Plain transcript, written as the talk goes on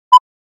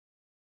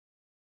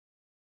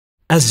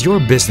As your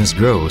business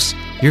grows,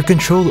 your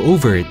control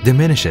over it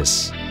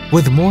diminishes.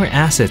 With more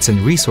assets and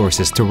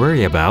resources to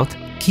worry about,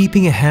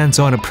 keeping a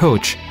hands-on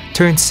approach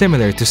turns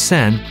similar to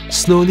sand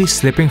slowly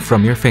slipping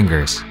from your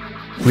fingers.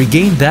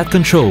 Regain that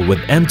control with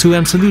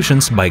M2M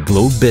Solutions by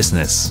Globe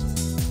Business,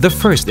 the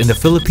first in the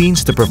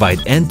Philippines to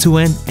provide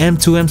end-to-end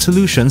M2M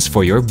solutions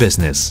for your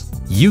business.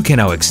 You can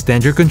now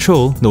extend your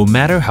control no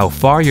matter how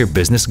far your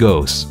business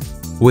goes.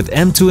 With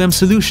M2M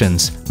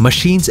Solutions,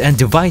 machines and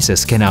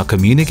devices can now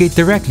communicate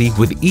directly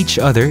with each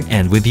other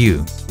and with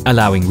you,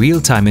 allowing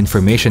real-time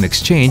information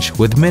exchange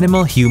with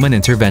minimal human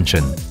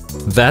intervention.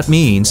 That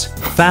means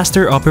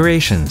faster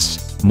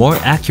operations, more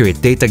accurate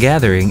data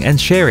gathering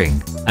and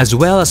sharing, as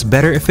well as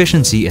better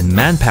efficiency in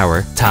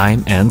manpower,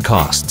 time, and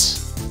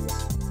costs.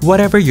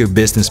 Whatever your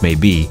business may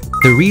be,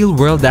 the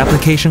real-world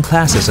application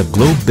classes of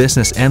Globe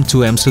Business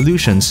M2M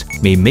Solutions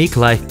may make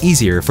life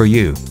easier for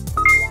you.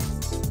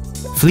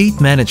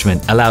 Fleet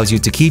management allows you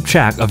to keep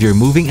track of your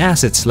moving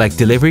assets like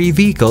delivery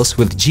vehicles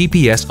with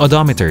GPS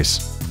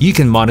odometers. You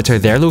can monitor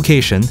their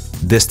location,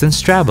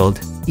 distance traveled,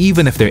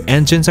 even if their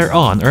engines are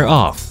on or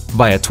off,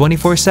 via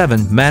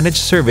 24/7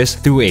 managed service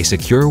through a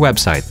secure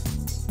website.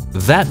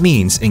 That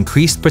means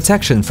increased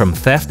protection from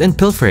theft and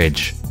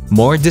pilferage,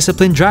 more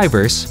disciplined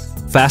drivers,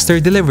 faster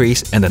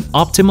deliveries, and an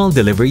optimal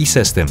delivery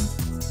system.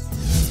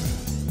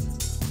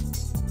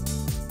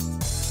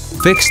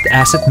 Fixed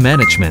Asset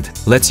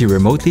Management lets you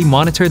remotely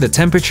monitor the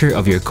temperature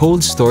of your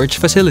cold storage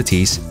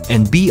facilities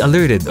and be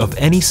alerted of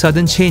any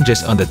sudden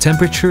changes on the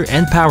temperature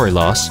and power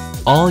loss,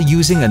 all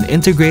using an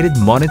integrated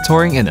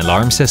monitoring and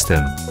alarm system.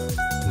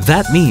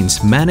 That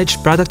means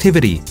managed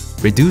productivity,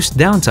 reduced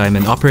downtime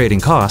and operating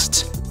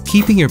costs,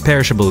 keeping your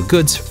perishable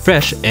goods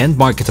fresh and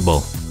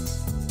marketable.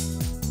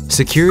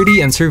 Security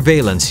and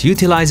surveillance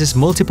utilizes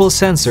multiple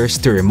sensors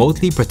to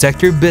remotely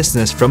protect your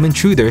business from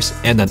intruders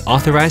and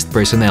unauthorized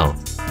personnel.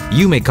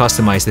 You may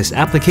customize this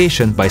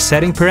application by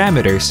setting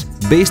parameters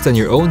based on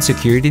your own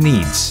security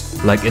needs,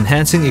 like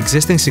enhancing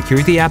existing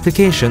security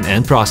application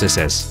and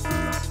processes.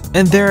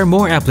 And there are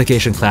more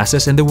application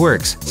classes in the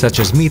works, such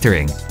as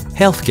metering,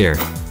 healthcare,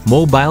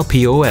 mobile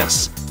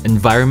POS,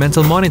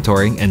 environmental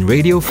monitoring, and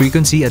radio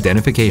frequency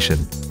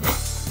identification.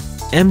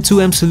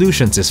 M2M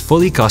Solutions is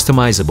fully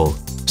customizable,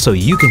 so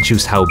you can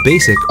choose how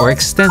basic or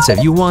extensive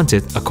you want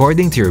it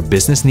according to your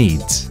business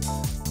needs.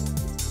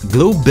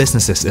 Globe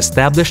Business's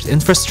established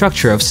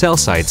infrastructure of cell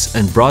sites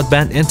and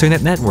broadband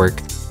internet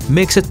network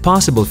makes it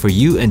possible for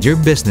you and your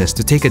business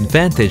to take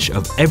advantage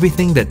of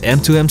everything that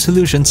M2M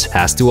Solutions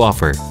has to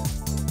offer.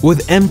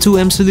 With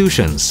M2M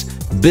Solutions,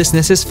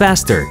 business is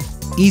faster,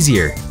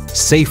 easier,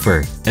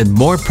 safer, and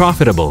more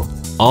profitable,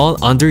 all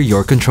under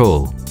your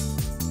control.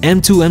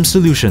 M2M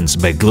Solutions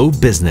by Globe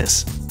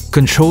Business.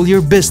 Control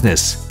your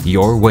business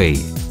your way.